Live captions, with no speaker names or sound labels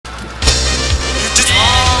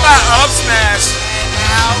smash.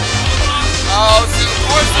 Oh,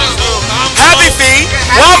 happy feet.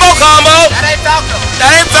 Wombo combo. That ain't Falco.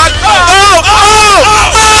 That ain't Falco. Oh, oh, oh,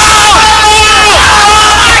 oh.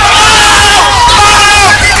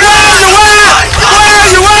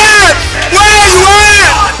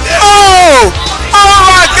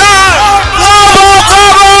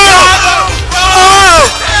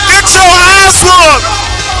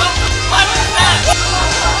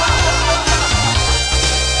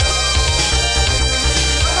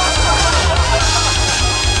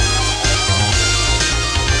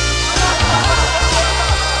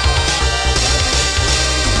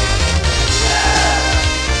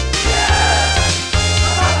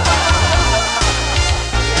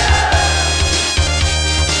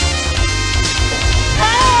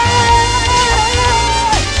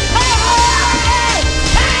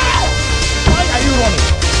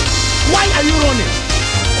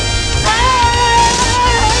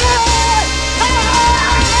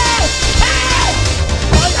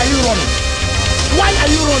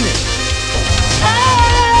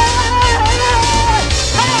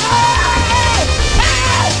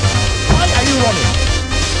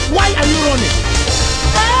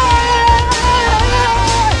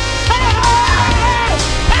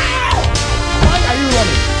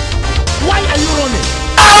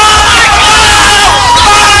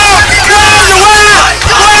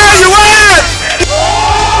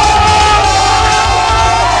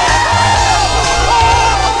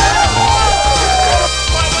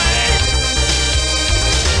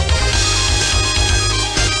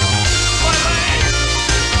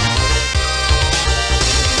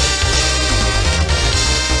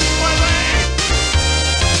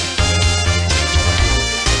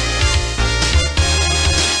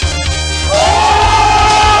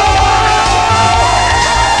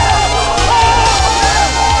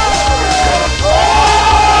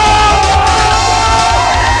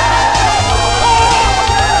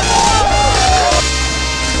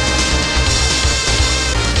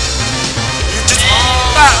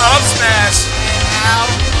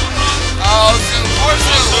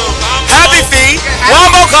 Happy feet.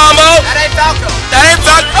 Wombo combo. That ain't Falco. That ain't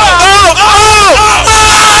Falco. Oh, oh, oh, oh.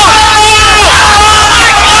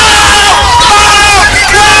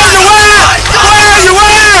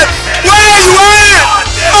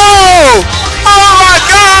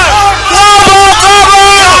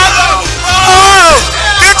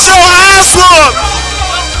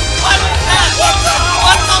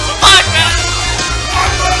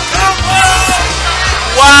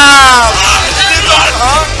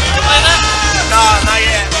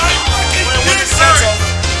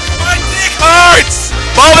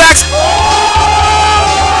 Ballbacks.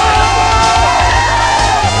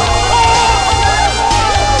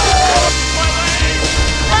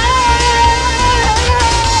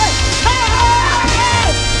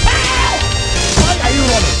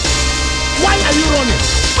 Why are you running?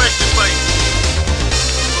 Question, please.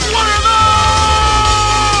 What are those?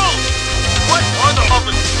 What are the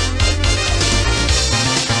officers?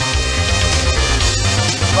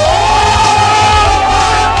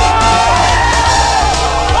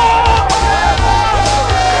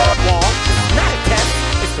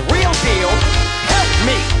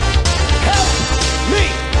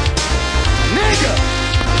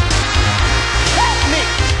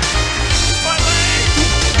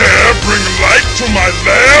 Bring light to my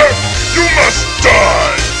lair? You must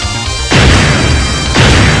die!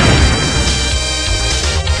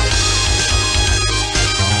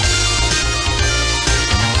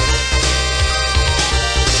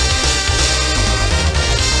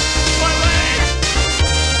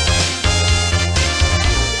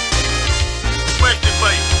 Question,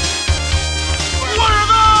 please. What are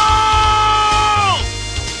those?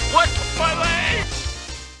 What? My leg?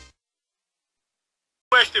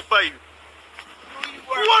 Question for you.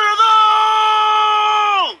 What are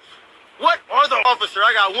those? What are the officer?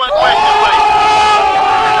 I got one question for you.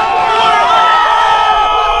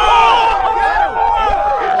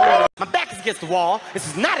 My back is against the wall. This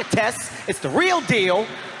is not a test. It's the real deal.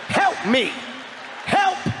 Help me.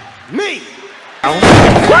 Help me.